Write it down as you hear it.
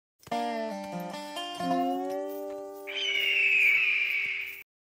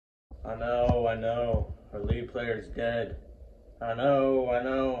I know. Our lead player's dead. I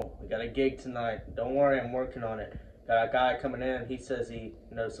know. We got a gig tonight. Don't worry, I'm working on it. Got a guy coming in. He says he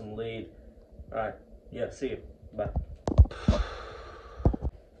knows some lead. Alright. Yeah, see you. Bye.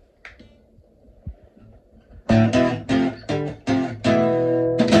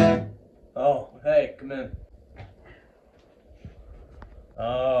 Oh, hey, come in.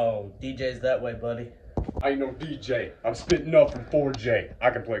 Oh, DJ's that way, buddy. I ain't no DJ. I'm spitting up from 4J.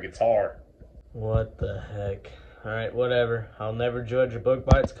 I can play guitar. What the heck? Alright, whatever. I'll never judge a book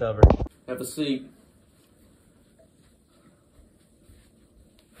by its cover. Have a seat.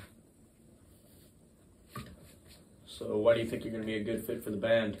 So, why do you think you're going to be a good fit for the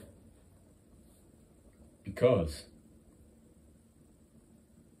band? Because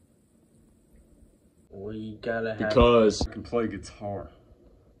We gotta have... I can play guitar.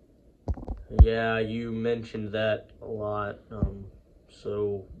 Yeah, you mentioned that a lot.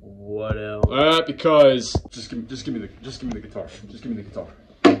 So what else? Because just give me the guitar. Just give me the guitar.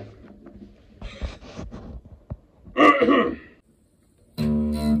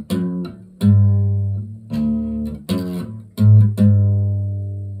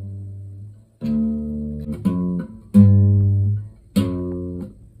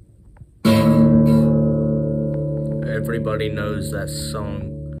 Everybody knows that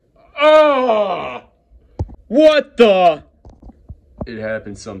song. Ah! What the? It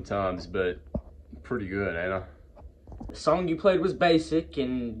happens sometimes, but pretty good, Anna. The song you played was basic,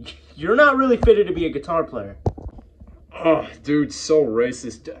 and you're not really fitted to be a guitar player. Oh, dude, so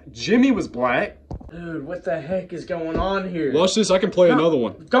racist. Jimmy was black. Dude, what the heck is going on here? Watch this, I can play another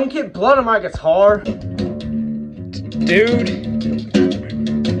one. Don't get blood on my guitar. Dude.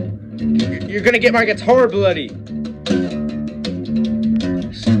 You're gonna get my guitar bloody.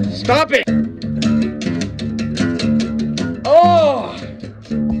 Stop it! Oh!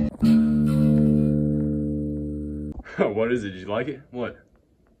 What is it? Did you like it? What?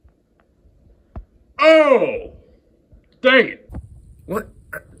 Oh! Dang it! What?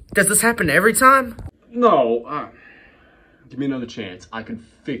 Does this happen every time? No, give me another chance. I can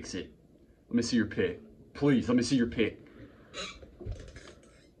fix it. Let me see your pick. Please, let me see your pick.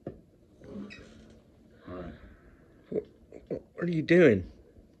 Alright. What are you doing?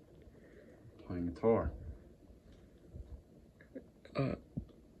 Playing guitar. Don't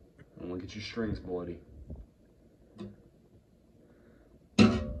look at your strings, bloody.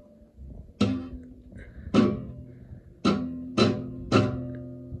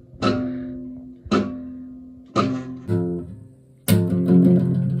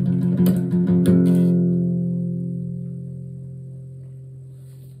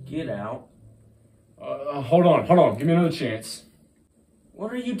 Get out. Hold on. Give me another chance.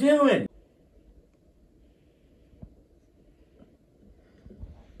 What are you doing?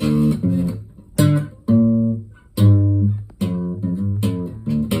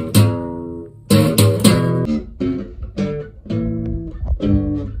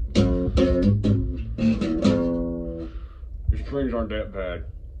 Your strings aren't that bad.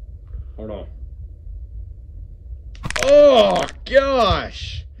 Hold on. Oh,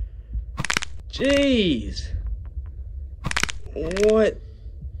 gosh. Jeez. What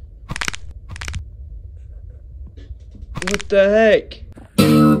the heck?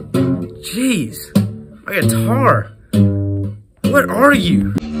 Jeez. My guitar. What are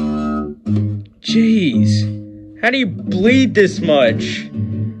you? Jeez. How do you bleed this much?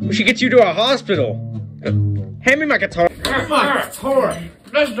 We should get you to a hospital. Hand me my guitar. My guitar!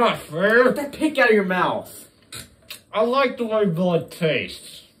 That's not fair! Get that pick out of your mouth. I like the way blood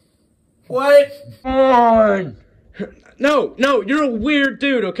tastes. What? Come on. No, you're a weird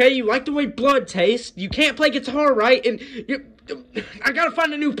dude, okay? You like the way blood tastes. You can't play guitar right, and I gotta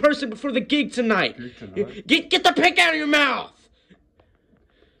find a new person before the gig tonight. Get the pick out of your mouth.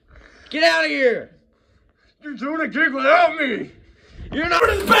 Get out of here. You're doing a gig without me! You're not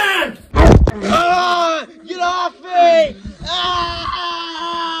in the band! Get off me!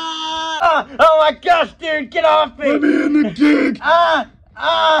 Oh my gosh, dude, get off me! Let me in the gig! Get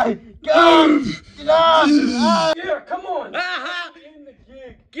off! Yeah, come on! In the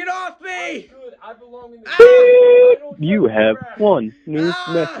gig. Get off me! Good, I belong in the You have one new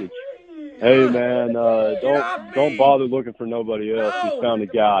message. Hey man, don't bother looking for nobody else. We found a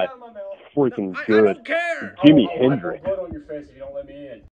guy freaking I good. don't care! Jimi Hendrix. Blood on your face if you don't let me in.